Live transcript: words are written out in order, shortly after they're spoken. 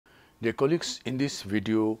Dear colleagues, in this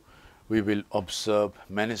video we will observe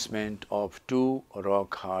management of two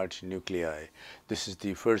rock hard nuclei. This is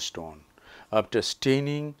the first one. After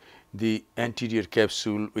staining the anterior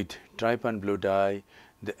capsule with trypan blue dye,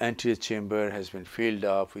 the anterior chamber has been filled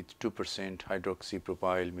up with 2%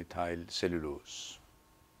 hydroxypropyl methyl cellulose.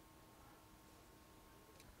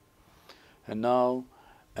 And now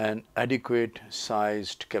an adequate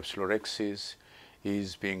sized capsulorhexis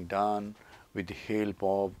is being done with the help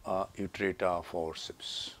of a Utrata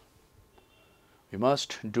forceps. We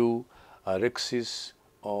must do a rhexis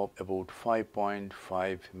of about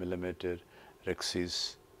 5.5 millimeter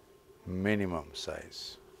rhexis minimum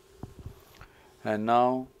size. And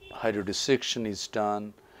now hydrodissection is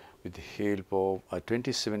done with the help of a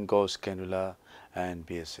 27 gauge cannula and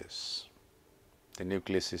BSS. The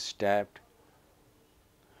nucleus is tapped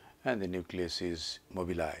and the nucleus is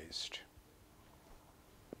mobilized.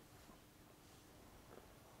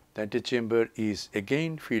 The antechamber is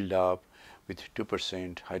again filled up with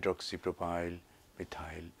 2% hydroxypropyl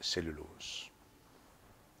methyl cellulose.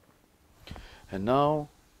 And now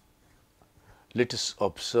let us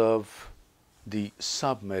observe the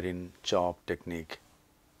submarine chop technique.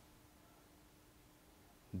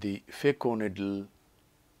 The phaco needle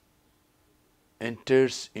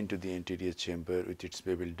enters into the anterior chamber with its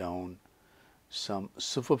bevel down. Some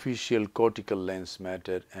superficial cortical lens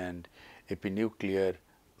matter and epinuclear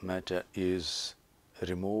matter is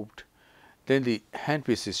removed. Then the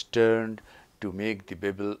handpiece is turned to make the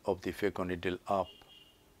bevel of the phaco needle up,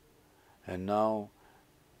 and now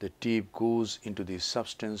the tip goes into the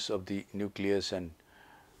substance of the nucleus and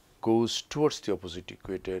goes towards the opposite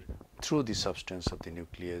equator through the substance of the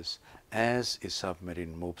nucleus as a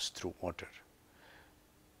submarine moves through water.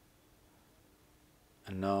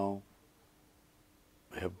 And now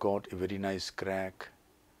we have got a very nice crack.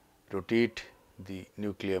 Rotate the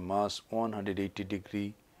nuclear mass 180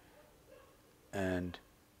 degree and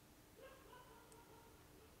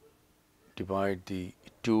divide the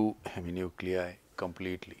two heminuclei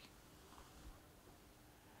completely.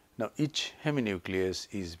 Now each heminucleus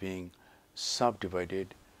is being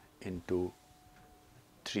subdivided into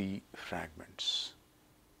 3 fragments.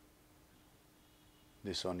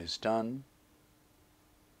 This one is done.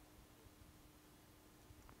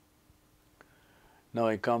 Now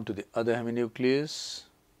I come to the other heminucleus.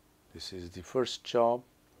 This is the first chop,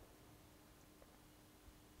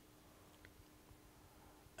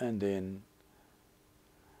 and then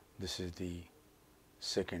this is the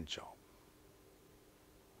second chop.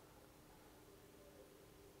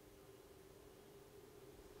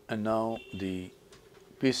 And now the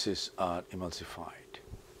pieces are emulsified.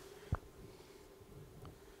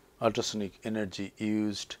 Ultrasonic energy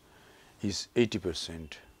used is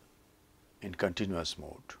 80% in continuous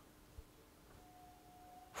mode.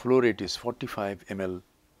 Flow rate is 45 ml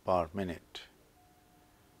per minute.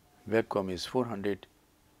 Vacuum is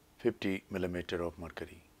 450 millimeter of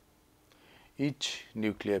mercury. Each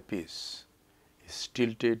nuclear piece is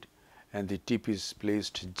tilted and the tip is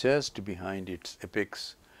placed just behind its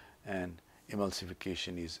apex and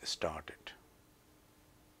emulsification is started.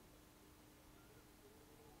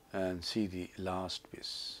 And see the last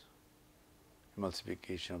piece,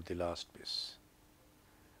 emulsification of the last piece,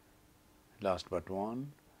 last but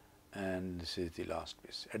one, and this is the last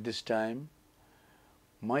piece. At this time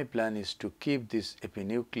my plan is to keep this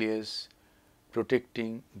epinucleus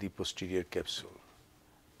protecting the posterior capsule,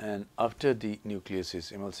 and after the nucleus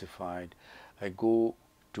is emulsified I go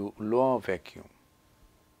to lower vacuum,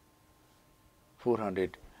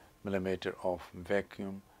 400 millimeter of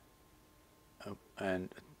vacuum and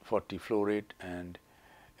 40 flow rate, and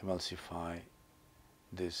emulsify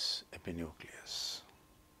this epinucleus.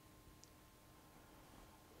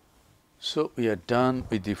 So we are done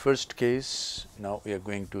with the first case. Now we are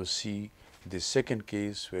going to see the second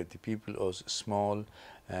case where the pupil was small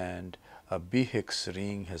and a B-hex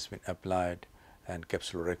ring has been applied and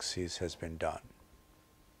capsulorhexis has been done.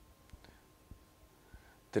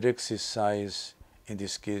 The rhexis size in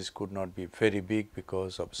this case could not be very big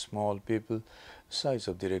because of small pupil. Size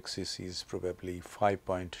of the rhexis is probably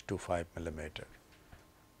 5.25 millimeter.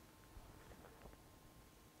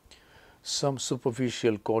 Some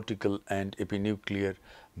superficial cortical and epinuclear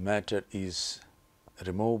matter is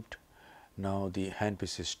removed. Now the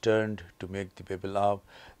handpiece is turned to make the bevel up.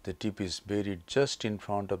 The tip is buried just in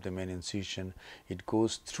front of the main incision. It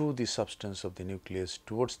goes through the substance of the nucleus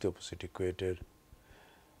towards the opposite equator,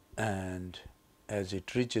 and as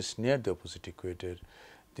it reaches near the opposite equator,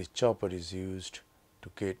 the chopper is used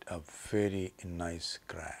to get a very nice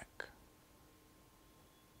crack.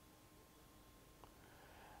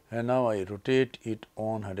 And now I rotate it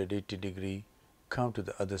on 180 degree, come to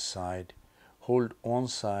the other side, hold on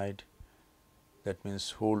side, that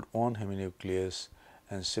means hold on heminucleus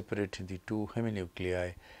and separate the two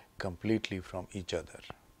heminuclei completely from each other.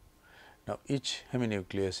 Now each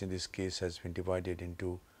heminucleus in this case has been divided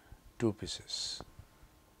into two pieces.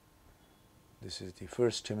 This is the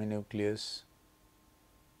first heminucleus.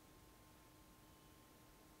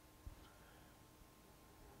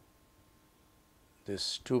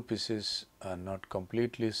 These two pieces are not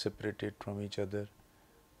completely separated from each other,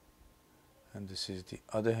 and this is the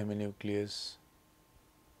other heminucleus.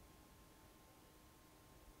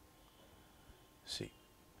 See,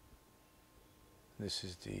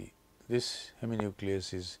 this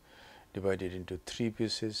heminucleus is divided into three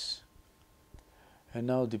pieces, and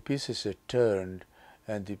now the pieces are turned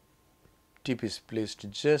and the tip is placed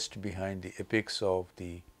just behind the apex of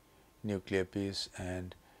the nuclear piece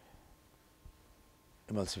and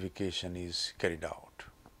emulsification is carried out.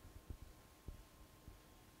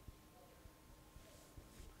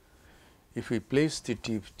 If we place the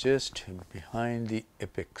tip just behind the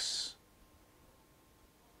apex,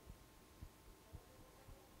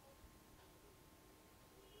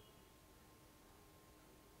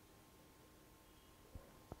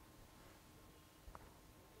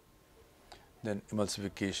 then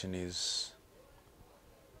emulsification is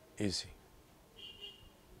easy,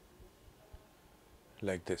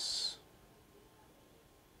 like this.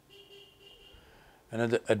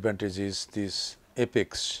 Another advantage is this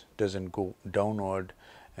apex doesn't go downward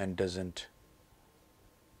and doesn't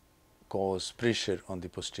cause pressure on the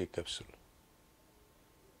posterior capsule.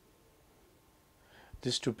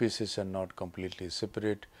 These two pieces are not completely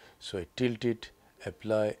separate, so I tilt it,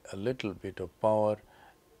 apply a little bit of power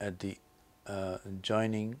at the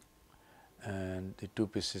joining, and the two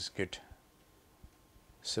pieces get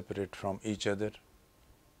separate from each other.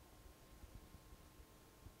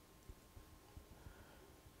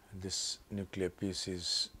 This nuclear piece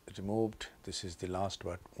is removed. This is the last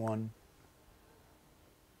but one,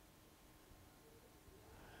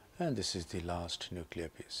 and this is the last nuclear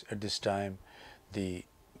piece. At this time, the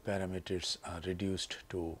parameters are reduced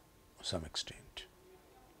to some extent.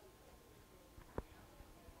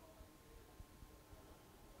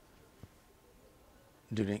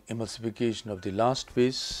 During emulsification of the last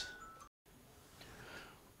piece,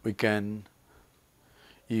 we can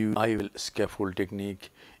use IOL scaffold technique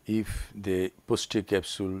if the posterior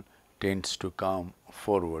capsule tends to come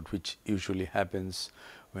forward, which usually happens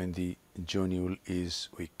when the zonule is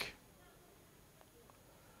weak.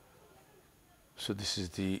 So this is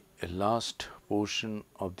the last portion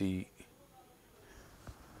of the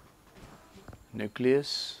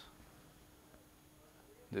nucleus.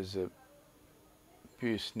 There is a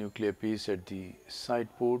nuclear piece at the side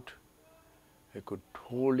port. I could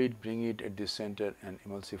hold it, bring it at the center and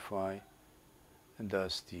emulsify, and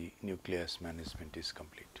thus the nucleus management is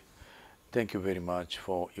complete. Thank you very much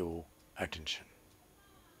for your attention.